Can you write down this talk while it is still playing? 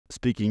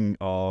speaking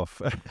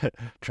of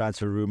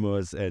transfer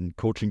rumors and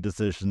coaching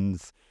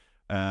decisions,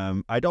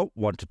 I don't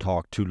want to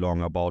talk too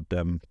long about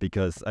them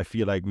because I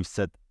feel like we've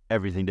said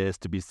everything there is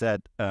to be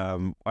said.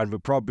 And we'll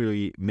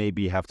probably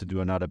maybe have to do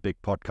another big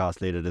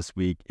podcast later this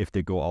week if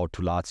they go out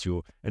to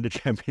Lazio in the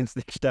Champions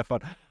League,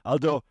 Stefan.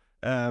 Although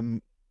I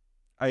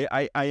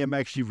am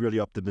actually really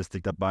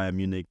optimistic that Bayern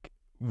Munich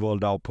will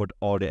now put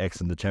all the eggs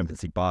in the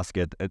Champions League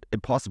basket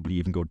and possibly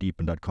even go deep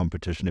in that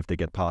competition if they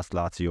get past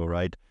Lazio,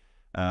 right?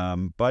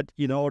 But,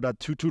 that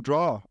 2-2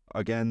 draw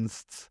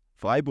against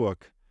Freiburg,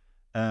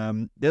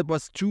 there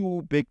was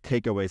two big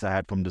takeaways I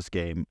had from this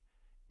game.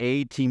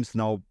 Teams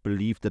now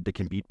believe that they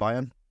can beat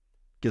Bayern.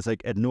 Because,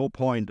 at no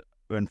point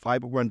when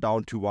Freiburg went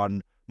down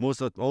 2-1,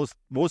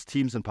 most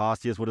teams in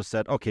past years would have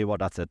said, okay, well,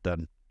 that's it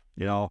then.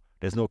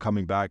 There's no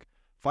coming back.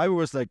 Freiburg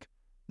was like,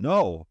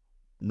 no,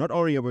 not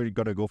only are we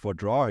going to go for a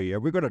draw here,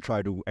 we're going to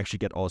try to actually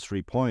get all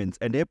 3 points.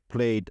 And they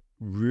played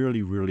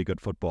really, really good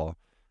football.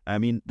 I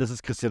mean, this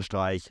is Christian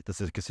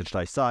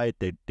Streich's side.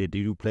 They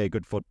do play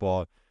good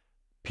football,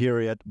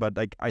 period. But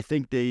I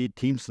think the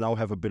teams now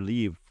have a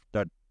belief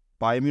that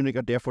Bayern Munich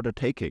are there for the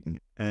taking.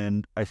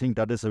 And I think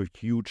that is a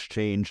huge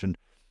change. And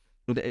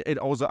it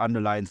also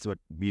underlines what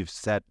we've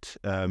said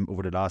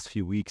over the last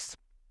few weeks,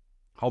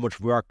 how much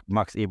work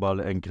Max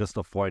Eberl and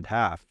Christoph Freund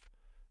have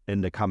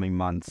in the coming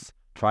months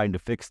trying to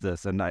fix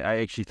this. And I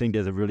actually think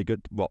there's a really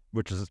good,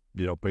 which is,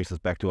 brings us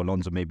back to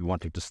Alonso maybe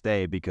wanting to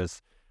stay,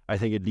 because I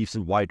think it leaves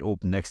it wide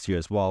open next year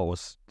as well,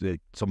 was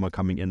someone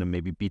coming in and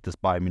maybe beat this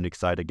Bayern Munich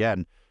side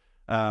again.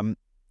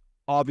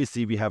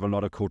 Obviously, we have a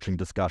lot of coaching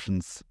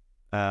discussions.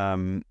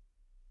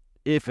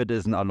 If it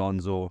isn't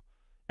Alonso,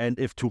 and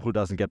if Tuchel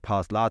doesn't get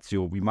past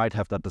Lazio, we might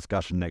have that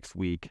discussion next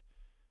week.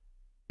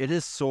 It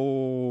is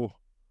so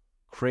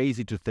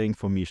crazy to think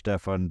for me,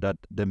 Stefan, that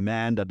the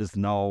man that is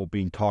now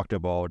being talked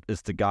about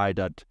is the guy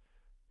that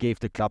gave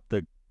the club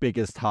the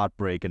biggest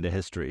heartbreak in the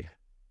history.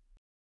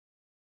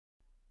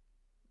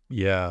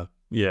 Yeah,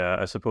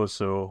 I suppose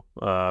so.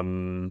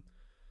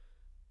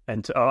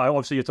 And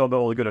obviously you're talking about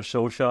Ole Gunnar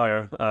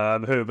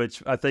Solskjaer,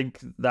 which I think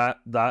that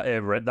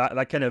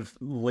kind of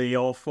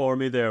layoff for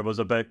me there was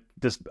a bit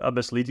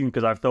misleading,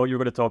 because I thought you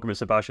were going to talk about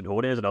Sebastian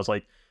Hoeneß, and I was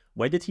like,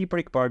 when did he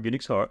break Bayern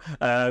Munich's heart?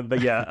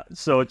 But yeah,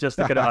 so just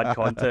to kind of add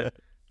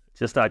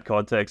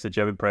context, the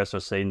German press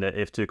are saying that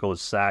if Tuchel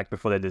is sacked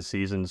before the end of the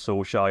season,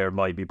 Solskjaer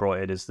might be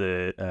brought in as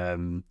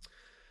the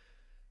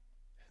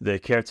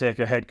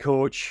caretaker head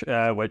coach,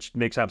 which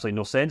makes absolutely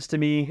no sense to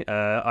me.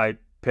 I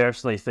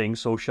personally think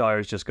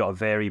Solskjaer's just got a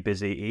very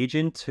busy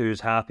agent who's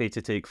happy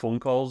to take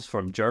phone calls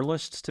from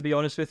journalists, to be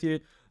honest with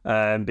you,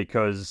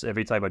 because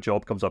every time a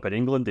job comes up in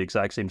England, the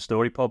exact same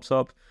story pops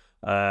up.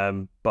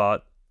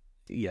 But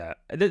yeah,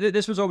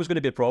 this was always going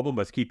to be a problem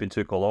with keeping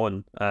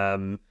Tuchel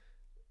on.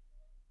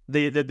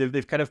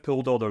 They've kind of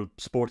pulled all their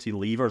sporty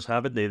levers,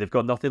 haven't they? They've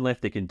got nothing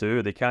left they can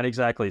do. They can't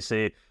exactly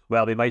say,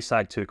 well, we might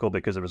sack Tuchel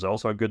because the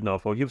results aren't good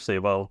enough. Well, he'll say,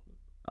 well,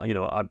 I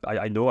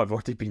know I've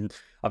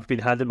been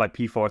handed my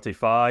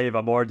P45.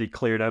 I'm already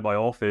clearing out my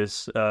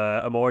office.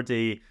 I'm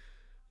already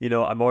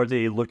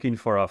looking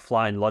for a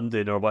flat in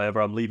London or whatever.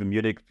 I'm leaving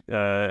Munich in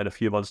a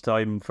few months'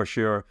 time for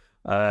sure.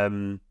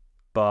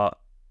 But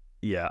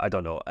yeah, I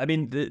don't know. I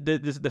mean,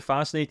 the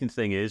fascinating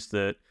thing is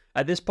that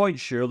at this point,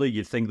 surely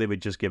you'd think they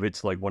would just give it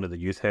to like one of the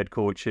youth head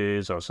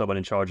coaches or someone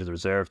in charge of the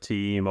reserve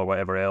team or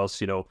whatever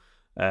else.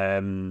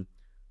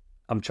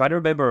 I'm trying to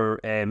remember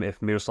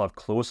if Miroslav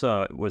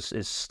Klose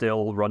is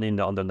still running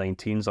the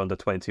under-19s,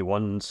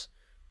 under-21s.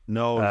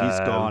 No, he's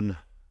gone.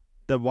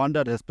 The one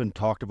that has been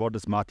talked about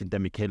is Martin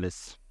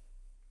Demichelis.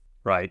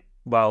 Right.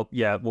 Well,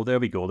 yeah. Well, there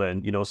we go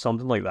then.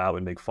 Something like that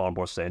would make far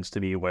more sense to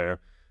me,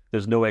 where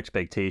there's no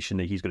expectation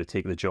that he's going to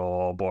take the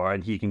job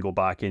and he can go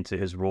back into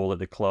his role at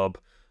the club,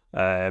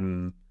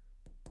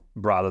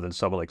 rather than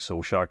someone like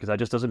Solskjaer, because that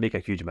just doesn't make a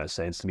huge amount of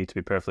sense to me, to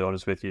be perfectly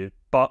honest with you.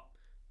 But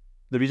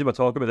the reason we're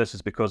talking about this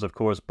is because, of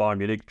course, Bayern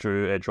Munich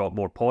dropped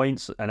more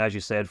points, and as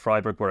you said,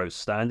 Freiburg were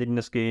outstanding in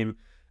this game.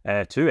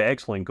 2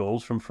 excellent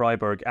goals from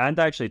Freiburg, and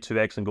actually 2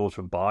 excellent goals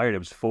from Bayern. It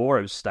was 4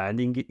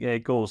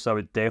 outstanding goals, so I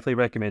would definitely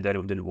recommend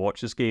anyone who didn't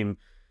watch this game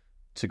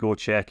to go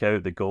check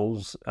out the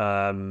goals.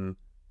 And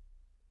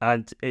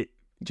do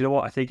you know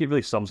what? I think it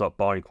really sums up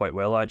Bayern quite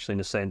well, actually, in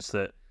the sense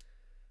that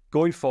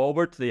going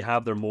forward, they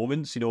have their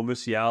moments.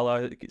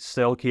 Musiala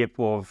still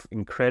capable of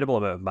incredible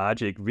amount of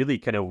magic, really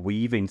kind of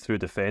weaving through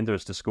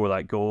defenders to score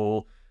that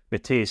goal.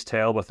 Matthias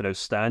Tell with an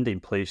outstanding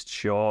placed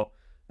shot.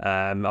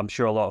 I'm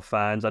sure a lot of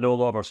fans, I know a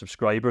lot of our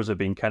subscribers have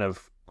been kind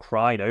of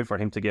crying out for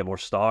him to get more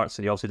starts,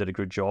 and he also did a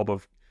good job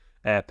of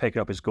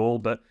picking up his goal.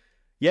 But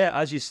yeah,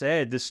 as you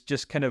said, this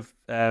just kind of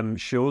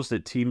shows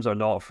that teams are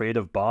not afraid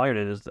of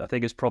Bayern, and I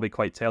think it's probably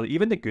quite telling.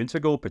 Even the Gunter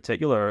goal in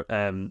particular,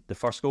 the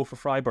first goal for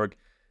Freiburg,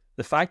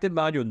 the fact that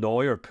Manuel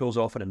Neuer pulls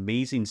off an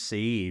amazing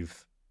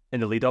save in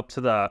the lead up to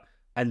that,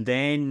 and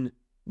then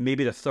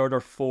maybe the third or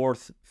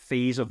fourth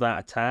phase of that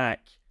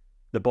attack,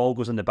 the ball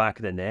goes in the back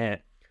of the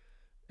net.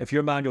 If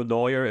you're Manuel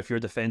Neuer, if you're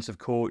a defensive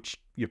coach,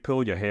 you're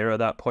pulling your hair at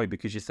that point,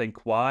 because you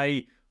think,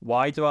 why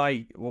Why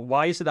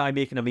is it that I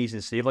make an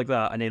amazing save like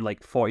that, and then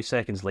like 40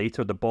 seconds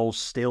later the ball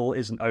still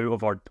isn't out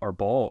of our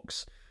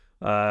box?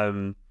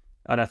 And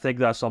I think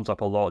that sums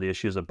up a lot of the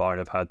issues that Bayern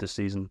have had this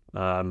season.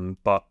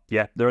 But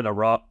yeah, they're in a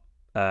rut.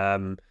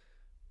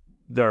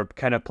 They're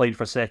kind of playing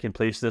for second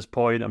place at this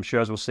point. I'm sure,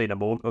 as we'll say in a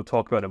moment, we'll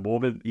talk about in a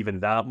moment, even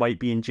that might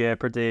be in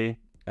jeopardy.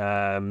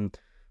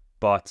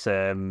 But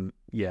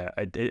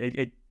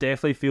it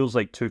definitely feels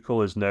like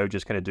Tuchel is now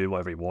just kind of doing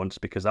whatever he wants,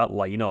 because that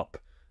lineup,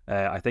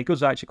 I think it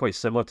was actually quite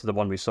similar to the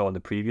one we saw in the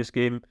previous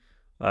game.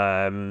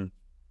 Dyer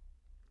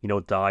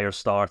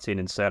starting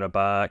in centre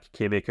back,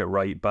 Kimmich at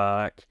right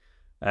back.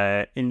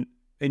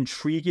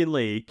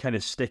 Intriguingly, kind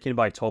of sticking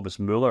by Thomas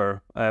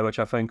Muller, which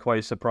I found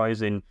quite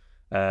surprising.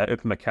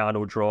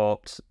 Upamecano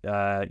dropped.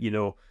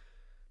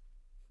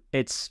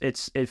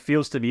 It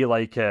feels to me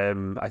like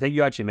I think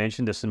you actually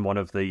mentioned this in one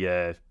of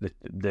the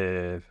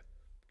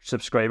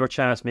subscriber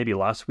chats, maybe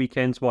last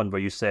weekend's one,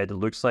 where you said it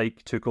looks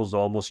like Tuchel's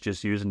almost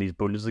just using these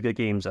Bundesliga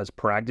games as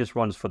practice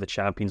runs for the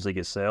Champions League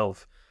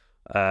itself,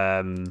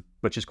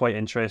 which is quite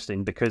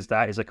interesting because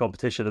that is a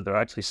competition that they're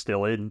actually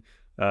still in.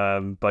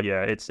 But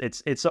yeah,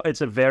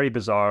 it's a very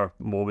bizarre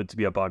moment to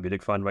be a Bayern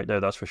Munich fan right now,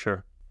 that's for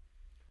sure.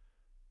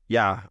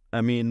 Yeah,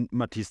 I mean,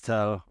 Matisse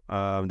Tell,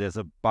 there's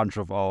a bunch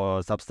of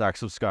our Substack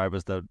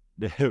subscribers that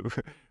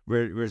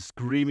were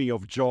screaming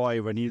of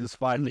joy when he was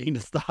finally in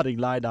the starting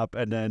lineup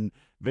and then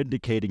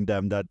vindicating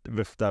them that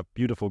with that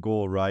beautiful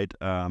goal, right?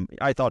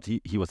 I thought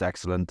he was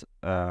excellent,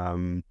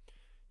 and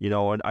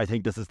I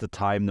think this is the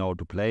time now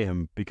to play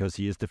him because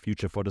he is the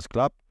future for this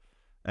club.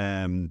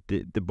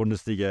 The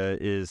Bundesliga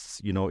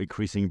is,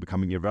 increasingly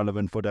becoming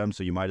irrelevant for them,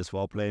 so you might as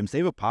well play him.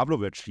 Same with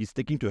Pavlovic, he's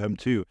sticking to him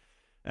too.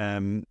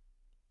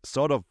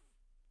 Sort of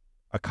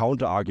a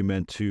counter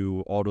argument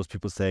to all those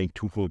people saying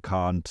Tuchel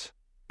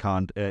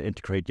can't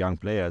integrate young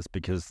players,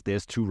 because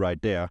there's two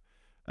right there.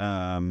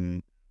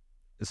 So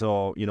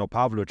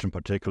Pavlovic in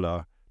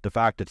particular, the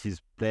fact that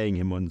he's playing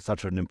him on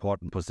such an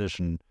important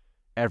position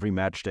every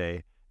match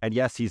day, and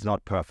yes, he's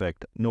not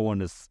perfect. No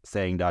one is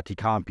saying that he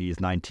can't be. He's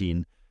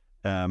 19.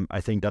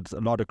 I think that's a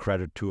lot of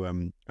credit to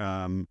him.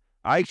 I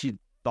actually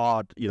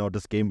thought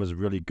this game was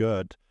really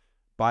good.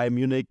 Bayern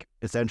Munich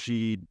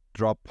essentially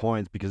dropped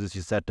points because, as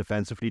you said,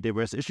 defensively there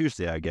was issues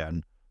there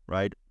again,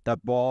 right?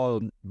 That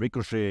ball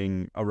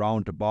ricocheting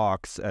around the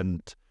box,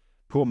 and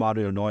poor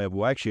Manuel Neuer,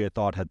 who actually I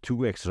thought had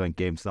two excellent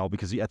games now,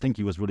 because I think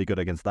he was really good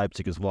against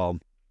Leipzig as well.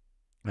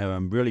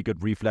 Really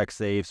good reflex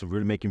saves,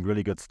 really making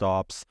really good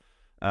stops.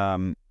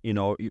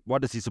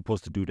 What is he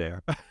supposed to do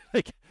there?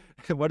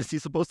 What is he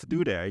supposed to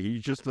do there? He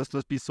just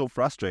must be so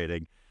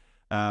frustrating.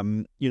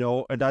 And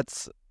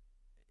that's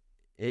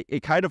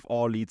it kind of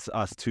all leads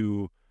us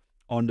to,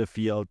 on the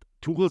field,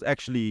 Tuchel's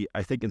actually,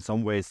 I think, in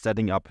some ways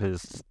setting up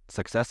his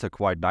successor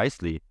quite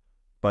nicely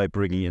by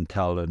bringing in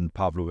Tell and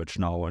Pavlovic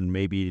now, and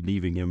maybe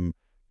leaving him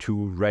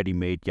two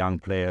ready-made young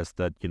players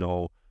that,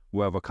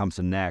 whoever comes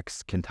in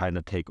next can kind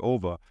of take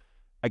over.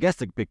 I guess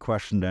the big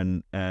question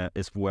then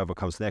is whoever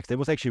comes next. There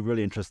was actually a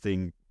really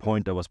interesting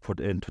point that was put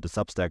into the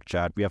Substack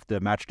chat. We have the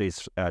match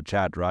days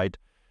chat, right?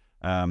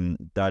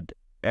 That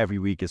every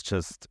week is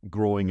just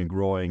growing and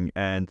growing.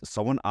 And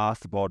someone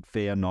asked about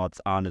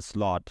Feyenoord's Arne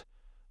Slot,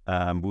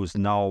 who's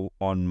now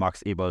on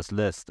Max Eberl's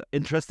list.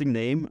 Interesting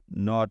name,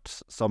 not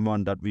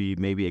someone that we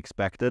maybe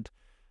expected.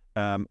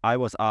 I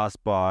was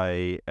asked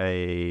by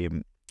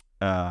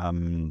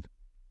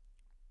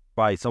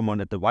someone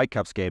at the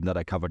Whitecaps game that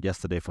I covered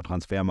yesterday for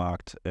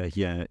Transfermarkt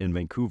here in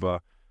Vancouver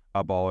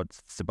about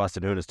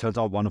Sebastian Hoeneß. Turns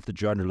out one of the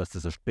journalists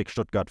is a big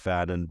Stuttgart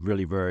fan and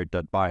really worried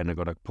that Bayern are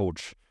going to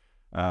poach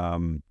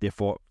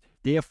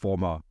their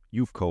former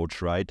youth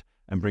coach, right,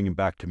 and bring him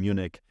back to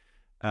Munich.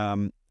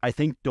 I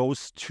think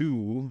those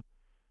two,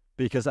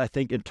 because I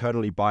think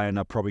internally Bayern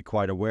are probably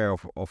quite aware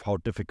of how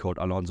difficult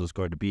Alonso is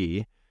going to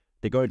be.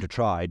 They're going to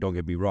try, don't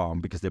get me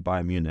wrong, because they're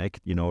Bayern Munich.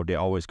 They're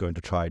always going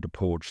to try to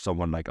poach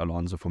someone like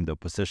Alonso from their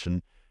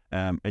position.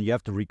 And you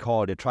have to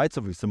recall, they tried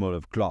something similar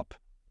with Klopp,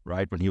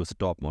 right, when he was at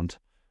Dortmund.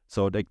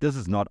 So this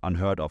is not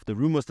unheard of. The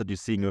rumors that you're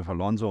seeing with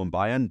Alonso and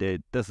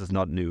Bayern, this is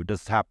not new.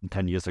 This happened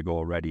 10 years ago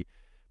already.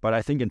 But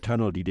I think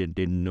internally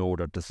they know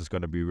that this is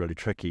going to be really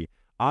tricky.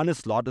 Arne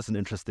Slot is an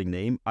interesting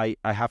name. I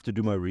have to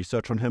do my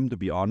research on him, to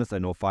be honest. I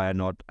know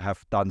Feyenoord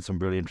have done some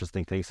really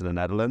interesting things in the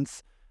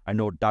Netherlands. I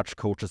know Dutch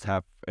coaches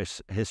have a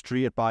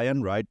history at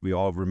Bayern, right? We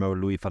all remember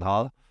Louis van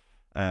Gaal,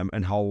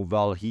 and how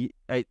well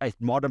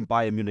modern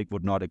Bayern Munich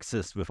would not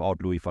exist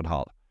without Louis van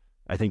Gaal.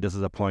 I think this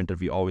is a point that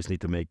we always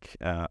need to make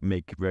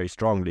very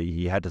strongly.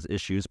 He had his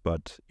issues,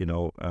 but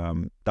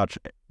Dutch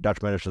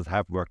managers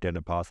have worked there in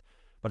the past.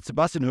 But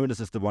Sebastian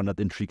Hoeneß is the one that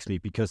intrigues me,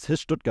 because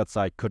his Stuttgart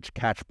side could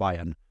catch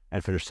Bayern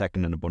and finish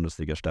second in the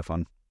Bundesliga,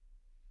 Stefan.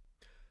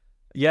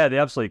 Yeah, they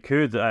absolutely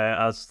could.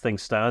 As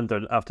things stand,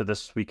 after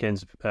this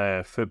weekend's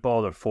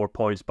football, they're 4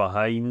 points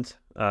behind.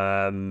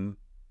 I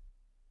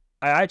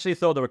actually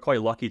thought they were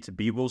quite lucky to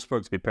beat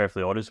Wolfsburg, to be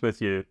perfectly honest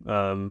with you.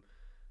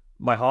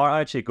 My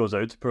heart actually goes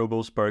out to Pro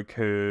Wolfsburg,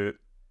 who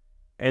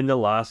in the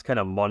last kind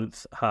of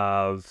month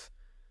have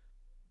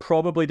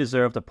probably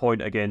deserved a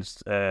point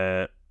against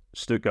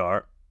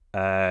Stuttgart.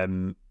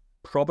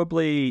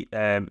 Probably,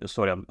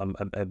 sorry, I'm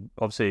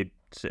obviously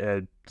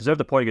deserved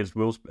the point against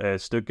Wolves,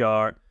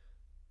 Stuttgart.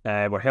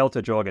 Were held to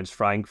a draw against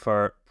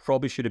Frankfurt.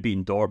 Probably should have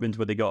beaten Dortmund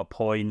where they got a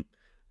point.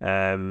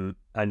 And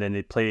then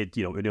they played,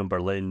 Union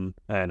Berlin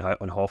and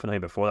Hoffenheim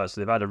before that.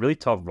 So they've had a really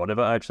tough run of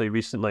it actually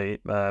recently.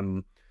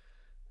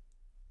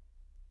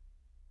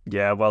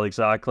 Yeah, well,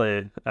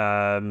 exactly.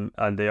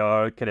 And they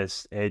are kind of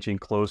edging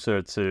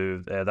closer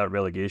to that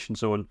relegation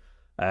zone.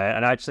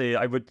 And actually,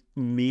 I would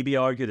maybe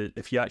argue that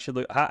if you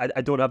actually look,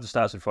 I don't have the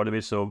stats in front of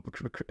me, so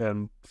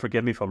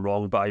forgive me if I'm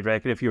wrong, but I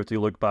reckon if you were to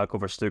look back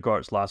over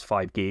Stuttgart's last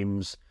 5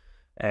 games,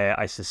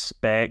 I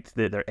suspect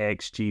that their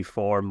XG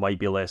for might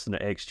be less than their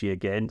XG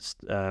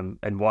against.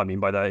 And what I mean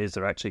by that is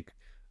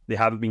they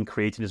haven't been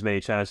creating as many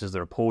chances as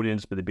their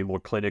opponents, but they've been more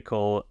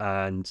clinical.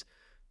 And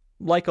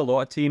like a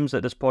lot of teams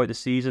at this point of the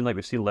season, like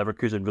we've seen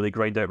Leverkusen really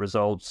grind out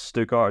results,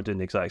 Stuttgart are doing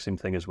the exact same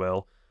thing as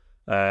well.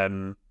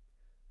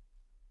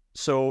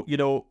 So,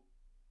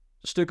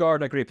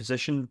 Stuttgart in a great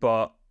position,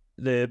 but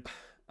the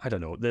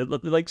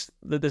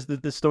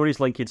stories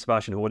linking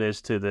Sebastian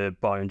Hoeneß to the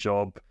Bayern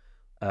job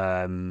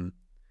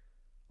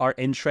are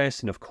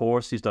interesting, of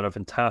course. He's done a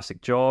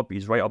fantastic job.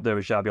 He's right up there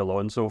with Xabi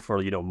Alonso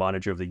for,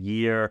 manager of the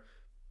year.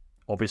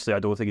 Obviously, I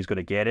don't think he's going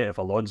to get it if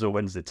Alonso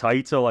wins the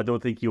title. I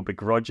don't think he'll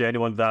begrudge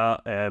anyone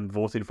that,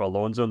 voting for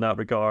Alonso in that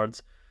regard.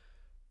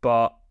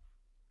 But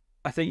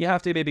I think you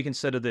have to maybe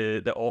consider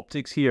the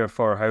optics here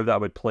for how that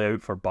would play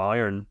out for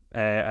Bayern.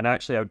 And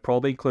actually, I would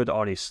probably include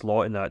Arne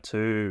Slot in that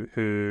too,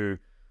 who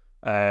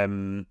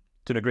doing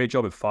a great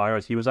job at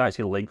Feyenoord. He was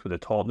actually linked with the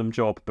Tottenham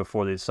job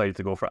before they decided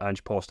to go for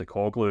Ange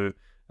Postecoglou.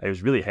 It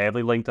was really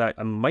heavily linked. I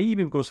might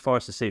even go as far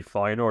as to say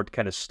Feyenoord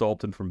kind of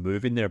stopped him from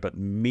moving there, but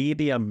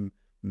maybe I'm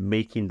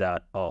making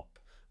that up.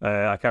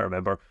 I can't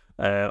remember.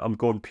 I'm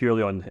going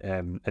purely on,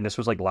 and this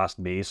was like last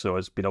May, so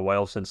it's been a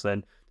while since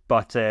then.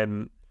 But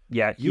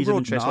yeah, you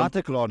wrote an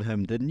article on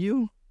him, didn't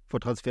you, for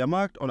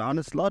Transfermarkt on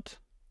Arne Slot?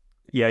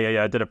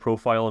 Yeah. I did a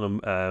profile on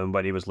him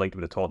when he was linked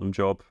with the Tottenham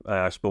job.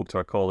 I spoke to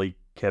our colleague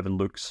Kevin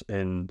Lukes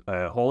in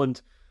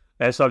Holland.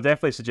 So I would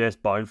definitely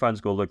suggest Bayern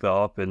fans go look that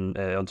up on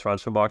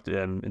Transfermarkt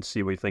and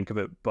see what you think of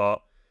it. But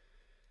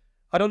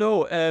I don't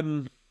know.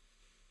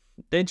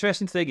 The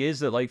interesting thing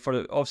is that, like,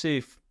 for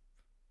obviously,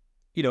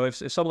 if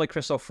someone like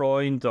Christoph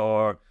Freund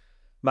or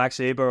Max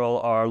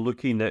Eberl are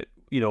looking at,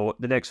 the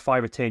next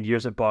 5 or 10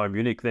 years at Bayern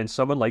Munich, then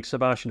someone like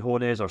Sebastian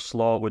Hoeneß or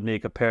Slot would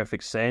make a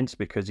perfect sense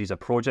because he's a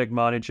project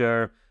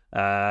manager.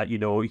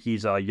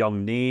 He's a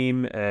young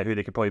name who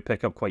they could probably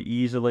pick up quite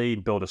easily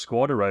and build a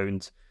squad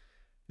around.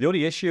 The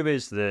only issue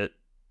is that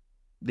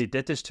they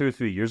did this 2 or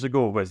 3 years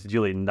ago with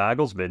Julian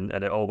Nagelsmann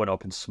and it all went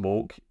up in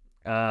smoke.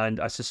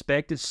 And I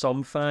suspected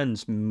some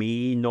fans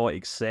may not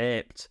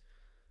accept,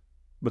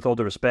 with all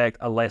due respect,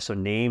 a lesser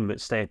name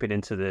stepping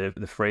into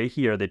the fray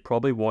here. They'd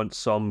probably want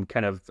some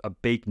kind of a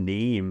big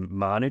name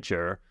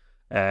manager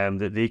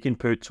that they can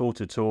put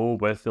toe-to-toe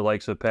with the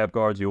likes of Pep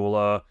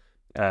Guardiola.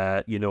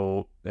 I guess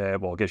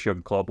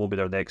Jürgen Klopp won't be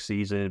there next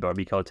season, but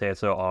Mikel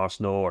Arteta at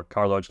Arsenal or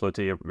Carlo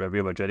Ancelotti at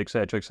Real Madrid,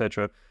 etc.,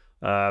 etc.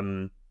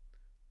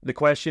 The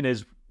question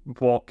is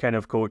what kind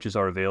of coaches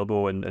are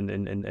available, and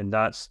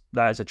that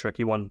is a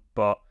tricky one.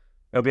 But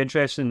it'll be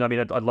interesting. I mean,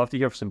 I'd love to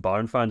hear from some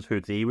Bayern fans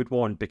who they would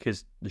want,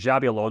 because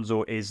Xabi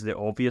Alonso is the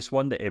obvious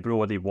one that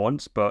everybody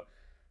wants. But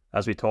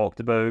as we talked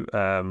about,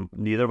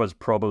 neither of us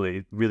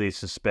probably really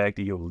suspect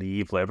that he'll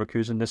leave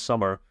Leverkusen this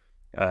summer.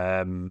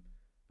 And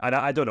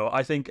I don't know.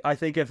 I think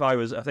if I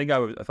was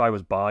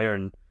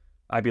Bayern,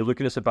 I'd be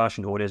looking at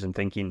Sebastian Hoeneß and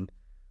thinking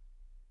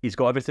he's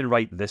got everything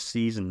right this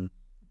season,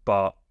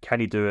 but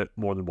can he do it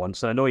more than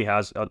once? And I know he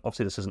has.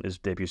 Obviously, this isn't his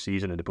debut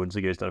season in the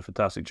Bundesliga. He's done a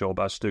fantastic job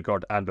at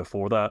Stuttgart and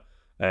before that.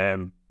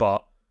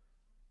 But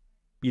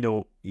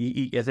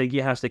I think he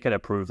has to kind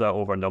of prove that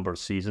over a number of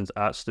seasons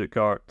at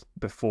Stuttgart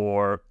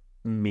before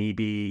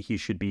maybe he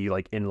should be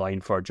like in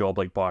line for a job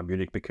like Bayern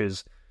Munich,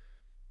 because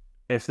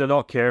if they're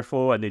not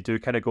careful and they do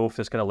kind of go for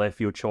this kind of left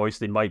field choice,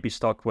 they might be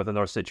stuck with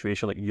another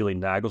situation like Julian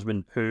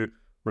Nagelsmann, who,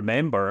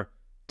 remember,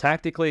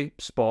 tactically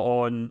spot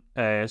on,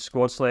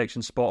 squad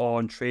selection spot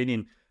on,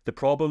 training. The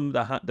problem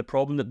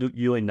that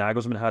Julian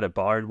Nagelsmann had at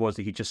Bayern was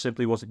that he just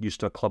simply wasn't used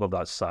to a club of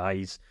that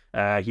size.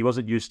 He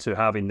wasn't used to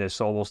having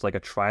this almost like a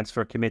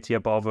transfer committee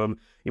above him.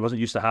 He wasn't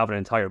used to having an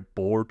entire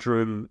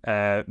boardroom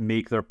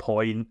make their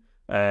point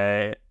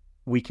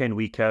week in,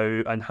 week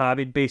out, and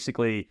having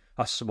basically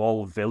a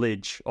small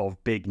village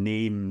of big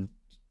name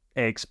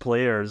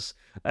ex-players,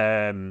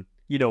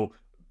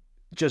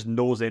 just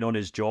nose in on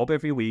his job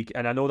every week.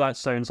 And I know that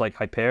sounds like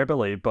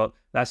hyperbole, but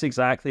that's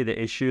exactly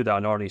the issue that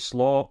an Arne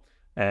Slot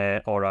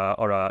or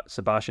a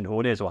Sebastian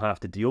Hoeneß will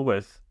have to deal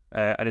with.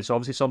 And it's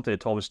obviously something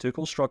that Thomas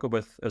Tuchel struggled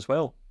with as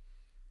well.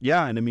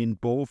 Yeah, and I mean,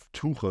 both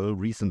Tuchel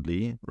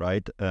recently,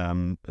 right,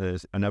 and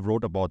I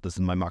wrote about this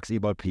in my Max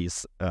Eberl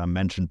piece,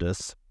 mentioned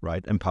this,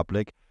 right, in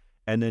public.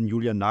 And then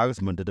Julian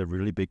Nagelsmann did a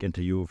really big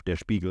interview with Der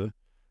Spiegel,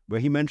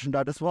 where he mentioned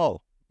that as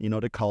well.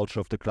 The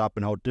culture of the club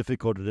and how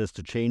difficult it is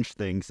to change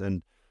things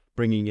and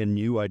bringing in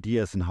new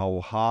ideas and how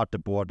hard the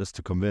board is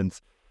to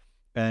convince.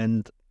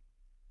 And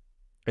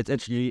it's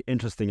actually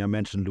interesting. I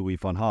mentioned Louis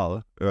van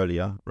Gaal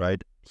earlier,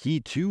 right? He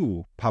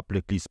too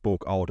publicly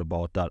spoke out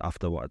about that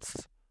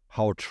afterwards.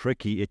 How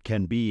tricky it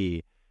can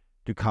be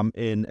to come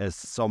in as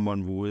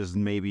someone who is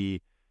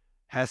maybe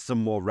has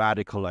some more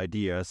radical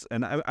ideas.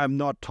 And I'm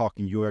not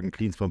talking Jürgen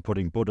Klinsmann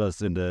putting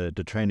Buddhas in the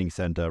training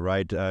center,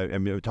 right?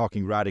 I'm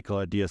talking radical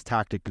ideas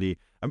tactically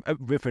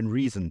within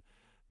reason.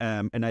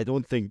 And I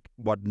don't think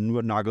what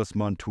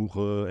Nagelsmann,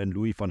 Tuchel, and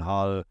Louis van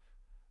Gaal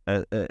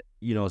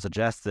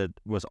suggested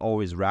was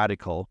always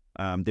radical.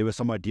 There were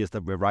some ideas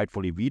that were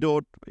rightfully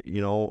vetoed,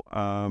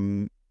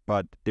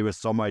 but there were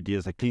some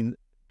ideas like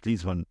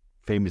Klinsmann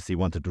famously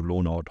wanted to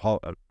loan out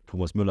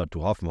Thomas Müller to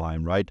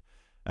Hoffenheim, right?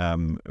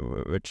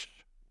 Which,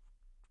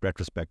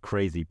 retrospect,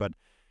 crazy. But,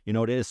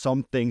 there's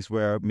some things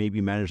where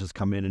maybe managers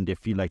come in and they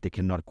feel like they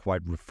cannot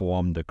quite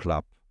reform the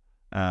club.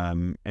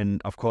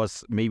 And, of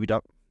course, maybe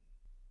that...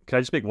 Can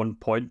I just make one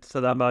point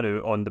to that,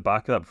 Manu, on the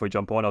back of that before we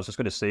jump on? I was just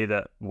going to say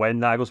that when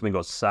Nagelsmann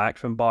got sacked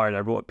from Bayern, I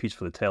wrote a piece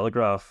for the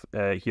Telegraph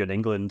here in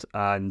England,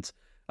 and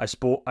I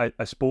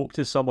spoke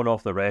to someone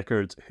off the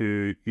record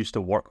who used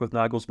to work with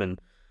Nagelsmann,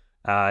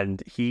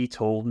 and he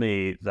told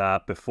me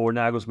that before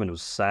Nagelsmann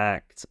was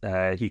sacked,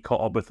 he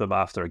caught up with him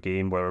after a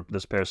game where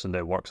this person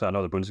that works at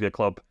another Bundesliga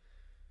club,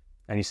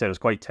 and he said it was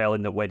quite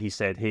telling that when he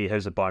said, "Hey,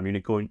 how's the Bayern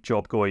Munich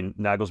job going?"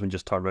 Nagelsmann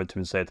just turned around to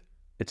him and said,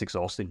 "It's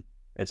exhausting.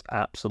 It's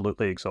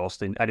absolutely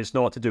exhausting." And it's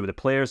not to do with the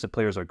players. The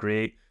players are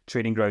great.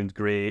 Training ground,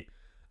 great.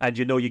 And,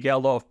 you get a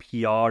lot of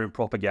PR and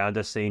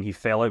propaganda saying he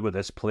fell out with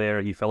this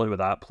player, he fell out with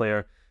that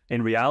player.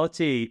 In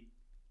reality,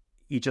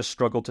 he just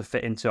struggled to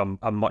fit into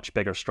a much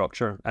bigger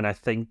structure. And I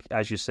think,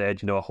 as you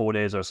said, a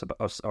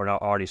Hoeneß or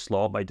Arne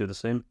Slot might do the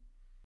same.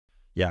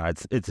 Yeah,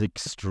 it's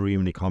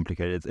extremely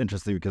complicated. It's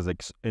interesting because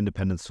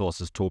independent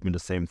sources told me the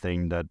same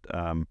thing that...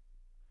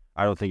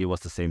 I don't think it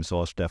was the same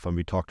source, Stefan.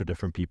 We talked to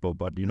different people,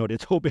 but they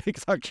told me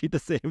exactly the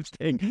same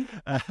thing.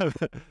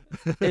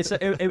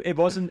 It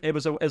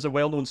was a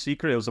well-known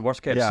secret. It was the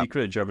worst kept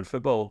secret in German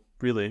football,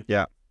 really.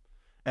 Yeah,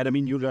 and I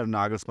mean, Julian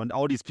Nagelsmann,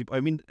 all these people. I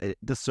mean,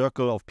 the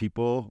circle of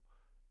people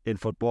in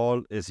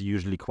football is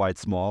usually quite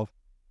small.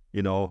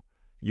 You're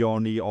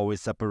only always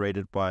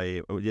separated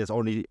by. There's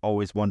only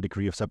always 1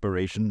 degree of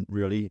separation,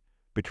 really,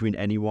 between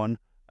anyone.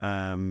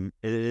 It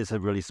is a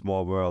really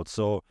small world,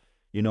 so.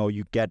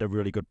 You get a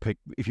really good pick.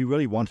 If you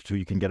really wanted to,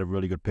 you can get a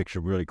really good picture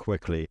really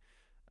quickly.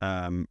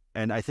 And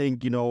I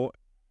think,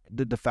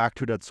 the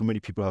factor that so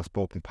many people have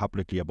spoken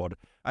publicly about it.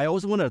 I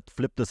also want to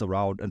flip this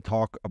around and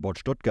talk about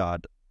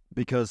Stuttgart,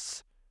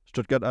 because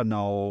Stuttgart are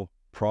now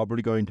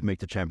probably going to make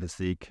the Champions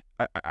League.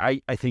 I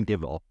think they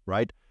will,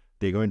 right?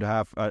 They're going to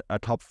have a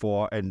top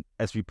 4, and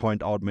as we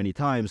point out many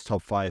times,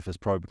 top 5 is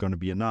probably going to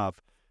be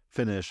enough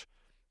finish.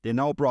 They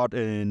now brought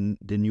in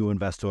the new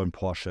investor in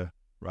Porsche.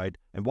 Right,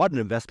 and what an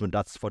investment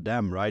that's for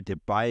them, right? They're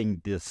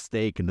buying this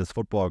stake in this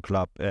football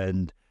club,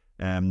 and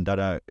that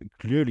are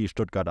clearly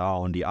Stuttgart are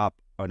on the up,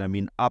 and I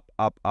mean up,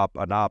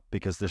 and up,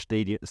 because the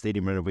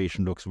stadium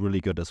renovation looks really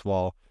good as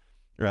well.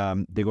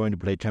 They're going to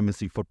play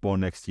Champions League football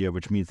next year,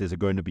 which means there's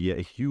going to be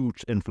a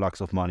huge influx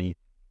of money.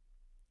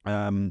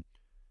 There's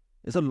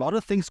a lot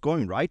of things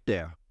going right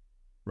there,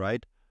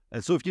 right?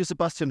 And so if you're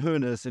Sebastian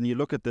Hoeneß and you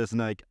look at this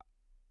and like,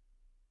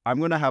 I'm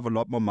going to have a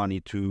lot more money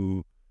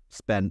to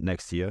spend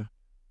next year.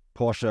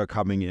 Porsche are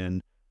coming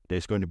in.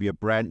 There's going to be a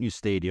brand new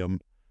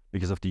stadium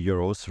because of the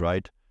Euros,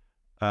 right?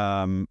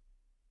 I'm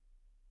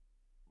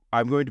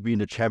going to be in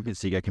the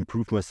Champions League. I can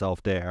prove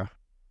myself there.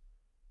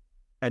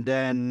 And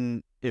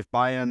then if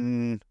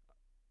Bayern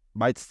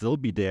might still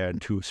be there in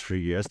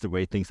 2-3 years, the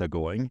way things are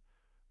going,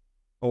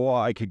 or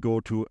I could go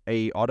to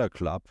a other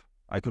club.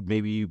 I could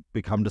maybe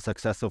become the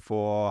successor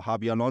for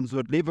Xabi Alonso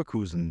at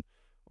Leverkusen,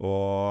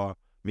 or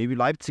maybe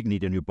Leipzig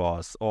need a new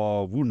boss,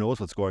 or who knows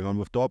what's going on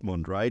with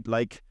Dortmund, right?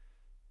 Like,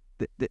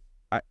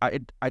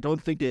 I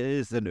don't think there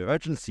is an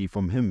urgency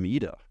from him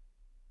either.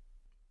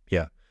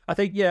 Yeah, I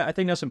think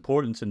that's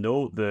important to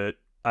note that,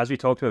 as we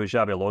talked about with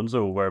Xabi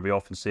Alonso, where we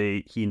often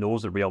say he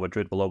knows that Real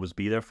Madrid will always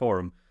be there for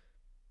him.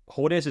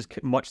 Hoeneß is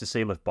much the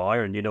same with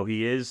Bayern.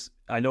 He is.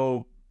 I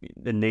know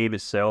the name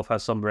itself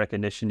has some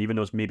recognition, even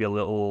though it's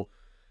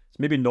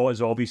maybe not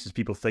as obvious as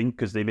people think,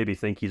 because they maybe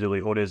think he's Uli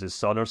Hoeneß's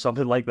son or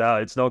something like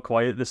that. It's not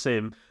quite the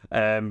same,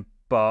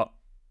 but.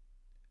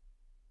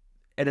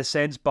 In a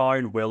sense,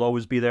 Bayern will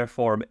always be there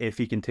for him if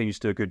he continues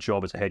to do a good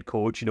job as a head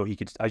coach. He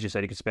could, as you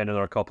said, he could spend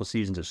another couple of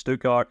seasons at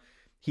Stuttgart.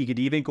 He could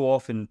even go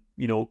off and,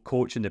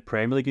 coach in the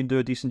Premier League and do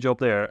a decent job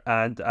there.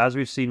 And as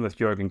we've seen with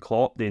Jürgen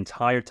Klopp, the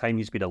entire time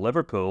he's been at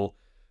Liverpool,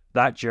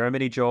 that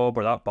Germany job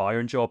or that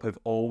Bayern job have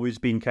always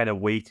been kind of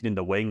waiting in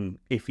the wing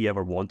if he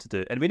ever wanted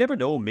it. And we never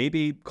know.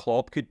 Maybe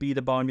Klopp could be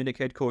the Bayern Munich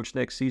head coach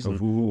next season.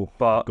 Ooh,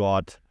 but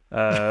God.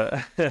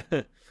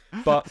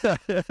 But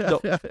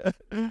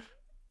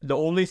the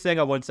only thing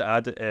I want to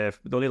add,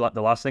 the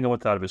last thing I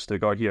want to add about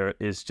Stuttgart here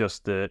is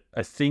just that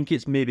I think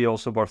it's maybe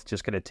also worth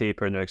just kind of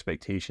tapering their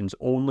expectations,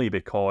 only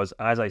because,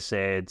 as I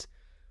said,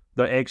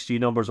 their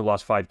XG numbers of the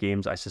last 5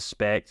 games, I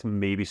suspect,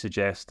 maybe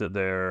suggest that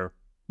they're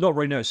not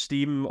running out of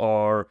steam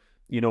or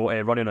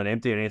running on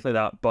empty or anything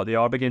like that, but they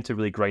are beginning to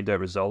really grind out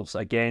results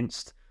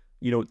against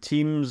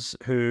teams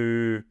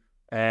who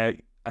I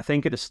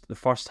think at the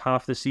first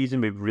half of the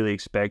season we really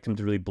expect them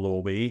to really blow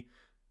away.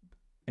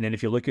 And then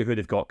if you look at who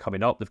they've got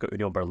coming up, they've got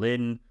Union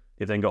Berlin.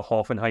 They've then got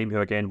Hoffenheim, who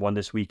again won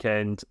this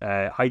weekend.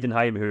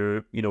 Heidenheim,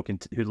 who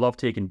who love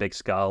taking big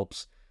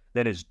scalps.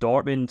 Then it's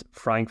Dortmund,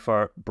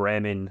 Frankfurt,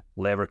 Bremen,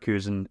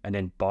 Leverkusen, and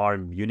then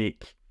Bayern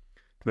Munich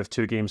with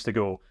 2 games to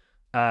go.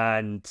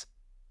 And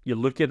you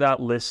look at that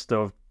list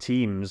of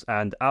teams,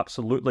 and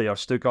absolutely, are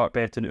Stuttgart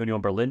better than Union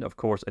Berlin? Of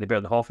course. Are they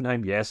better than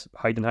Hoffenheim? Yes.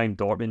 Heidenheim,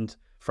 Dortmund,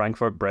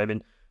 Frankfurt,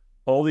 Bremen.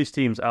 All these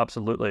teams,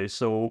 absolutely.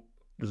 So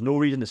there's no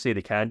reason to say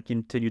they can't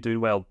continue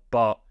doing well.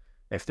 But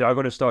if they are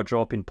going to start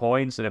dropping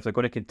points, and if they're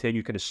going to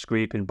continue kind of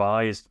scraping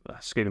by is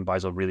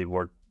a really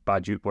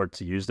bad word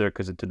to use there,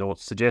 because it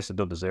suggests they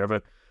don't deserve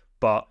it.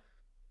 But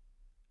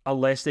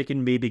unless they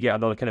can maybe get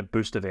another kind of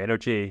boost of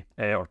energy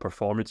or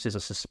performances, I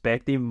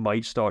suspect they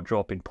might start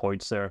dropping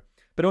points there.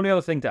 But the only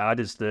other thing to add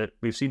is that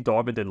we've seen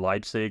Dortmund and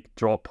Leipzig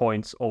drop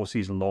points all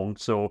season long,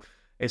 so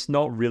it's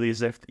not really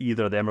as if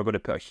either of them are going to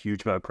put a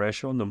huge amount of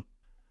pressure on them.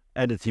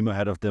 And the team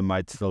ahead of them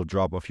might still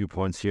drop a few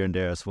points here and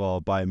there as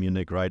well, Bayern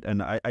Munich, right?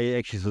 And I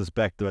actually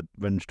suspect that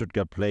when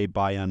Stuttgart play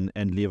Bayern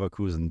and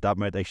Leverkusen, that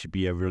might actually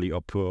be a really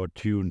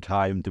opportune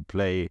time to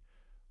play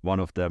one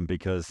of them,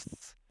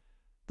 because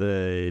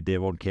they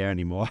won't care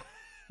anymore.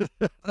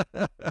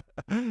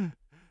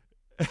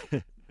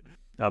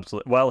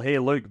 Absolutely. Well, hey,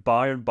 look,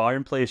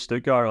 Bayern plays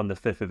Stuttgart on the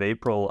 5th of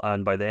April,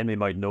 and by then we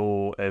might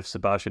know if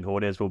Sebastian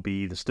Hoeneß will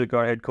be the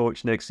Stuttgart head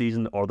coach next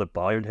season or the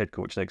Bayern head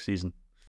coach next season.